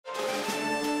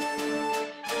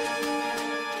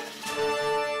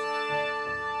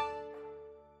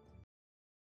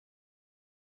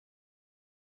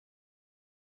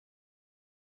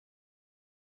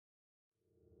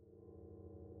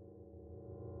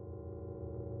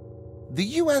The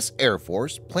U.S. Air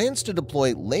Force plans to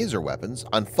deploy laser weapons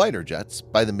on fighter jets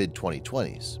by the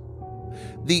mid-2020s.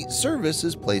 The service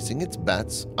is placing its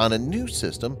bets on a new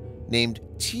system named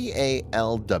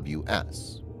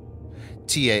TALWS.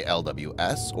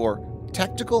 TALWS, or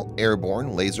Tactical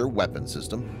Airborne Laser Weapon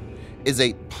System, is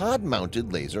a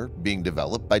pod-mounted laser being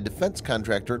developed by defense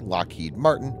contractor Lockheed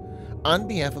Martin on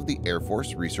behalf of the Air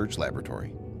Force Research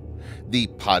Laboratory. The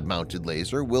pod-mounted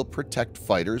laser will protect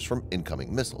fighters from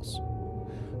incoming missiles.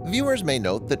 Viewers may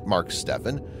note that Mark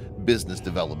Steffen, business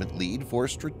development lead for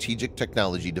strategic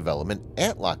technology development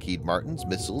at Lockheed Martin's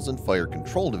Missiles and Fire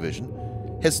Control Division,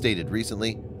 has stated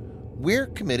recently, "We're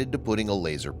committed to putting a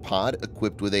laser pod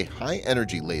equipped with a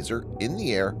high-energy laser in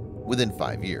the air within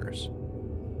 5 years."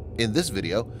 In this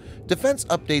video, Defense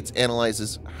Updates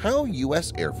analyzes how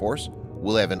U.S. Air Force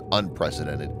will have an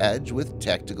unprecedented edge with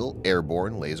Tactical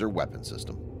Airborne Laser Weapon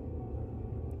System.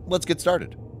 Let's get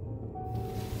started.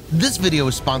 This video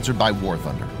is sponsored by War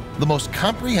Thunder, the most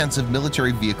comprehensive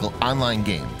military vehicle online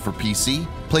game for PC,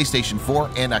 PlayStation 4,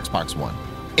 and Xbox One,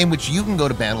 in which you can go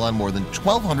to battle on more than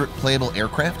 1,200 playable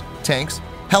aircraft, tanks,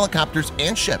 helicopters,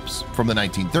 and ships from the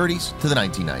 1930s to the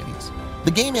 1990s.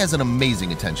 The game has an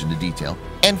amazing attention to detail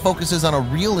and focuses on a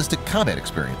realistic combat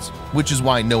experience, which is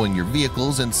why knowing your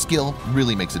vehicles and skill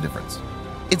really makes a difference.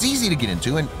 It's easy to get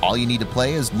into, and all you need to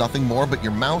play is nothing more but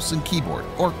your mouse and keyboard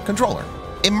or controller.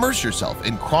 Immerse yourself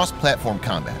in cross-platform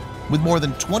combat with more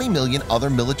than 20 million other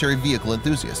military vehicle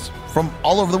enthusiasts from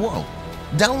all over the world.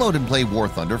 Download and play War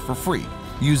Thunder for free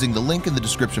using the link in the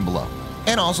description below,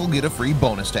 and also get a free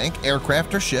bonus tank,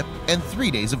 aircraft, or ship, and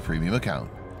 3 days of premium account.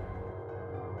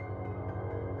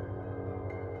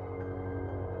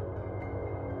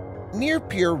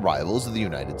 Near-peer rivals of the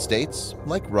United States,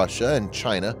 like Russia and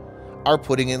China, are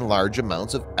putting in large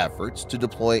amounts of efforts to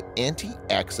deploy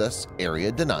anti-access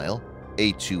area denial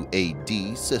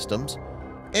 (A2AD) systems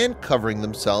and covering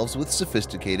themselves with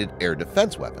sophisticated air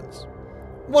defense weapons.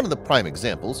 One of the prime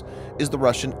examples is the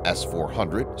Russian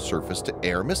S-400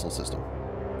 surface-to-air missile system.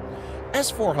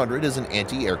 S-400 is an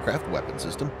anti-aircraft weapon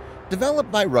system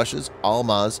developed by Russia's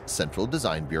Almaz Central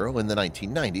Design Bureau in the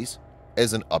 1990s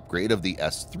as an upgrade of the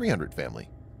S-300 family.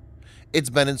 It's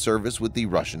been in service with the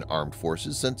Russian Armed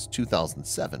Forces since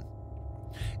 2007.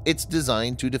 It's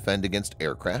designed to defend against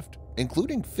aircraft,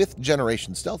 including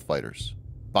fifth-generation stealth fighters,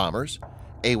 bombers,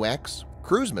 AWACS,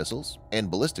 cruise missiles, and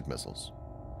ballistic missiles.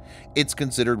 It's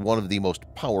considered one of the most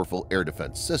powerful air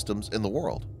defense systems in the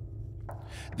world.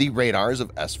 The radars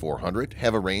of S-400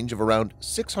 have a range of around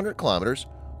 600 kilometers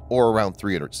or around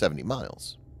 370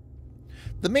 miles.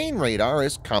 The main radar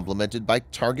is complemented by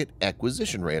target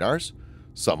acquisition radars,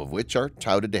 some of which are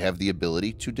touted to have the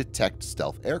ability to detect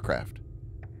stealth aircraft.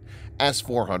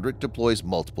 S-400 deploys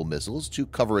multiple missiles to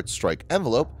cover its strike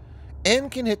envelope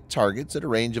and can hit targets at a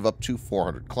range of up to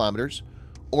 400 kilometers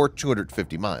or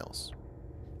 250 miles.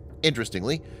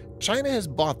 Interestingly, China has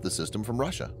bought the system from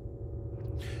Russia.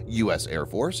 U.S. Air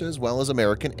Force, as well as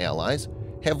American allies,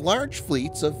 have large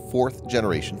fleets of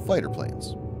fourth-generation fighter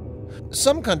planes.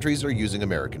 Some countries are using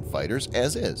American fighters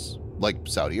as is, like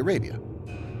Saudi Arabia.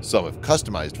 Some have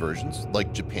customized versions,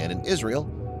 like Japan and Israel,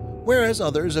 whereas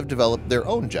others have developed their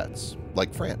own jets,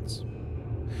 like France.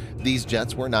 These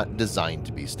jets were not designed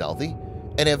to be stealthy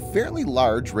and have fairly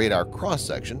large radar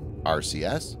cross-section,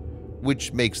 RCS,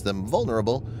 which makes them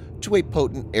vulnerable to a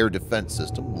potent air defense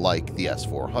system like the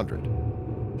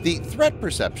S-400. The threat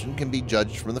perception can be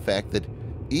judged from the fact that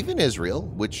even Israel,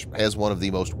 which has one of the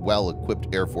most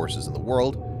well-equipped air forces in the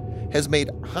world, has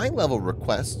made high-level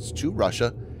requests to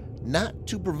Russia not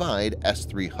to provide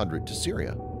S-300 to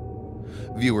Syria.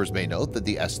 Viewers may note that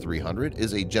the S-300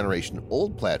 is a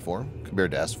generation-old platform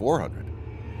compared to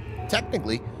S-400.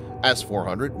 Technically,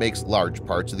 S-400 makes large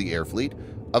parts of the air fleet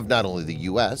of not only the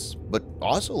U.S., but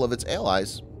also of its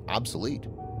allies, obsolete.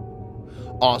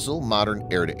 Also, modern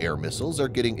air-to-air missiles are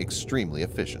getting extremely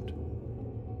efficient.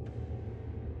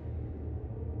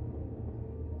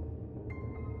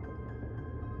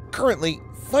 Currently,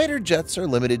 fighter jets are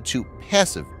limited to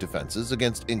passive defenses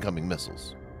against incoming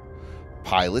missiles.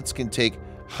 Pilots can take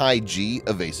high-G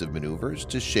evasive maneuvers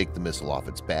to shake the missile off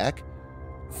its back,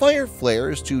 fire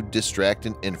flares to distract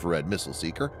an infrared missile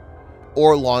seeker,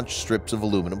 or launch strips of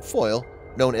aluminum foil,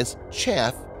 known as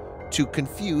chaff, to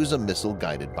confuse a missile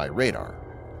guided by radar.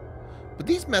 But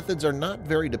these methods are not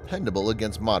very dependable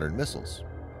against modern missiles.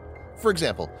 For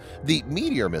example, the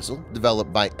Meteor missile,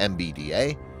 developed by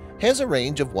MBDA, has a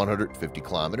range of 150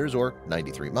 kilometers or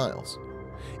 93 miles.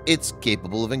 It's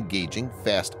capable of engaging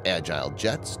fast, agile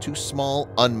jets to small,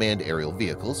 unmanned aerial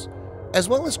vehicles, as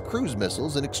well as cruise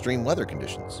missiles in extreme weather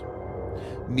conditions.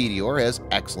 Meteor has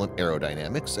excellent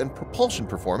aerodynamics and propulsion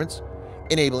performance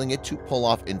enabling it to pull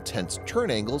off intense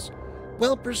turn angles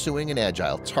while pursuing an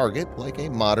agile target like a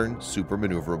modern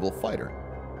super-maneuverable fighter.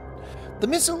 The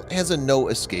missile has a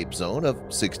no-escape zone of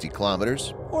 60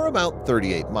 kilometers or about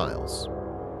 38 miles.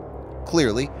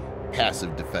 Clearly,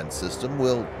 passive defense system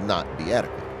will not be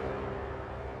adequate.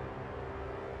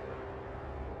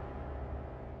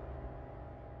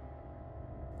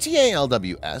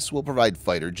 TALWS will provide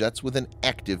fighter jets with an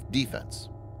active defense.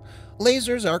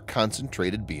 Lasers are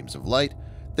concentrated beams of light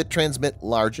that transmit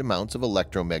large amounts of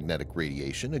electromagnetic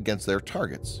radiation against their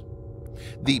targets.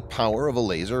 The power of a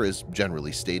laser is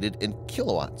generally stated in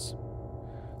kilowatts.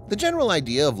 The general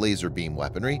idea of laser beam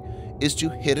weaponry is to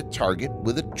hit a target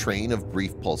with a train of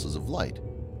brief pulses of light.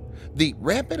 The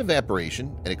rapid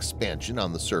evaporation and expansion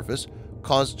on the surface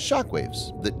cause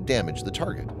shockwaves that damage the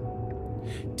target.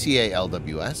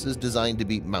 TALWS is designed to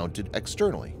be mounted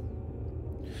externally.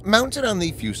 Mounted on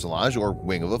the fuselage or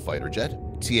wing of a fighter jet,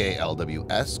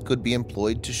 TALWS could be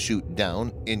employed to shoot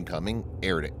down incoming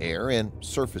air-to-air and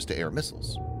surface-to-air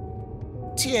missiles.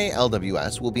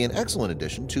 TALWS will be an excellent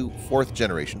addition to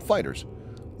fourth-generation fighters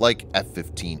like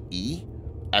F-15E,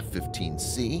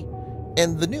 F-15C,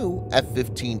 and the new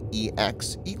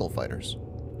F-15EX Eagle fighters,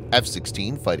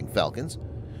 F-16 Fighting Falcons,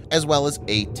 as well as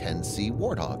A-10C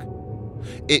Warthog.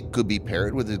 It could be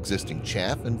paired with existing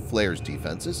chaff and flares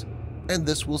defenses, and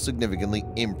this will significantly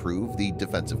improve the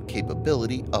defensive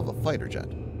capability of a fighter jet.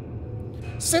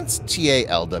 Since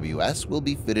TALWS will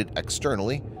be fitted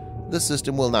externally, the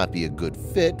system will not be a good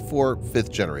fit for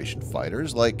fifth-generation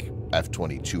fighters like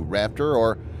F-22 Raptor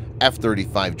or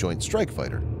F-35 Joint Strike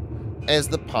Fighter, as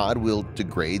the pod will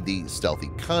degrade the stealthy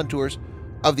contours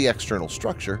of the external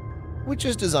structure, which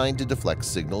is designed to deflect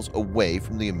signals away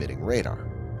from the emitting radar.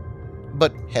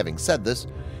 But having said this,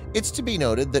 it's to be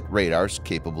noted that radars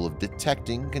capable of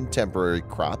detecting contemporary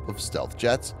crop of stealth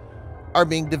jets are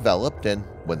being developed, and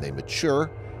when they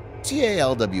mature,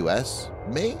 TALWS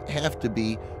may have to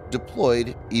be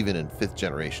deployed even in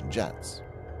fifth-generation jets.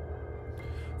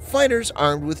 Fighters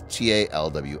armed with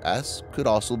TALWS could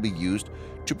also be used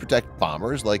to protect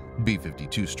bombers like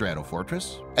B-52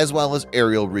 Stratofortress, as well as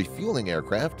aerial refueling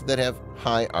aircraft that have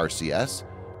high RCS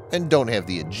and don't have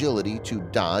the agility to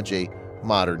dodge a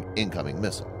modern incoming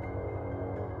missile.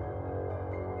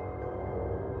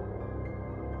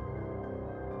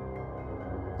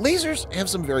 Lasers have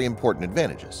some very important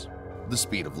advantages. The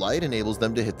speed of light enables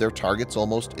them to hit their targets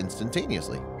almost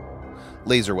instantaneously.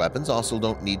 Laser weapons also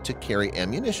don't need to carry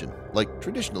ammunition like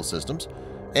traditional systems,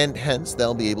 and hence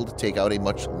they'll be able to take out a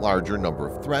much larger number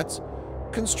of threats,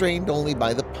 constrained only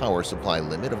by the power supply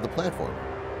limit of the platform.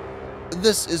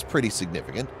 This is pretty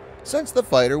significant, since the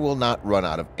fighter will not run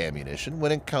out of ammunition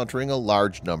when encountering a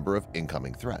large number of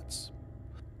incoming threats.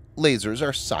 Lasers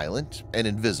are silent and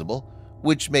invisible,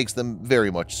 which makes them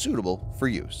very much suitable for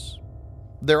use.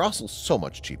 They're also so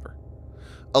much cheaper.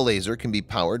 A laser can be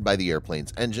powered by the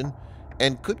airplane's engine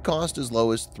and could cost as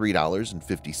low as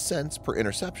 $3.50 per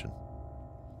interception.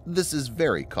 This is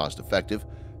very cost-effective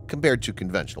compared to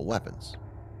conventional weapons.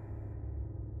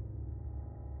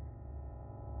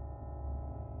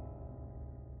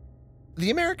 The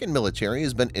American military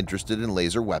has been interested in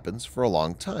laser weapons for a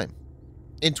long time.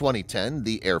 In 2010,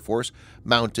 the Air Force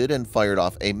mounted and fired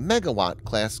off a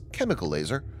megawatt-class chemical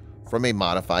laser from a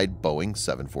modified Boeing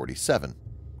 747.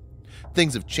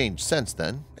 Things have changed since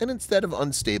then, and instead of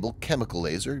unstable chemical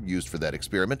laser used for that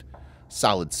experiment,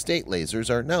 solid-state lasers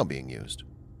are now being used.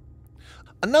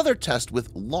 Another test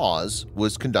with LAWS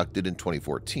was conducted in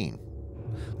 2014.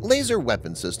 Laser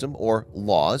Weapon System, or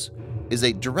LAWS, is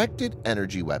a directed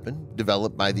energy weapon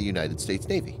developed by the United States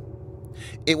Navy.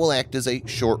 It will act as a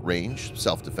short-range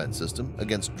self-defense system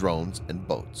against drones and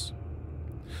boats.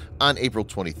 On April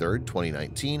 23,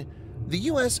 2019, the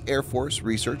U.S. Air Force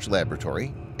Research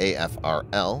Laboratory,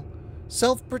 AFRL,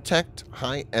 Self-Protect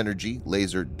High-Energy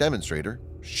Laser Demonstrator,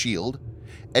 SHIELD,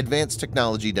 Advanced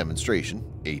Technology Demonstration,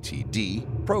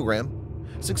 ATD, program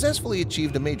successfully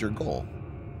achieved a major goal.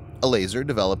 A laser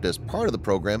developed as part of the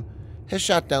program has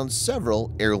shot down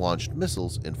several air-launched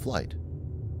missiles in flight.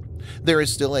 There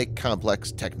is still a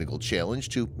complex technical challenge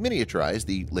to miniaturize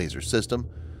the laser system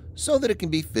so that it can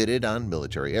be fitted on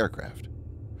military aircraft.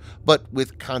 But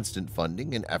with constant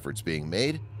funding and efforts being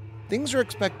made, things are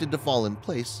expected to fall in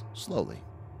place slowly.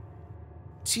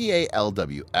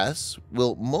 TALWS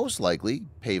will most likely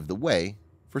pave the way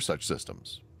for such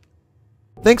systems.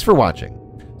 Thanks for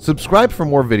watching. Subscribe for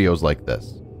more videos like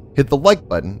this. Hit the like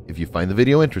button if you find the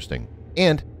video interesting,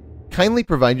 and kindly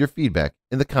provide your feedback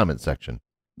in the comment section.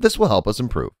 This will help us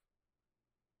improve.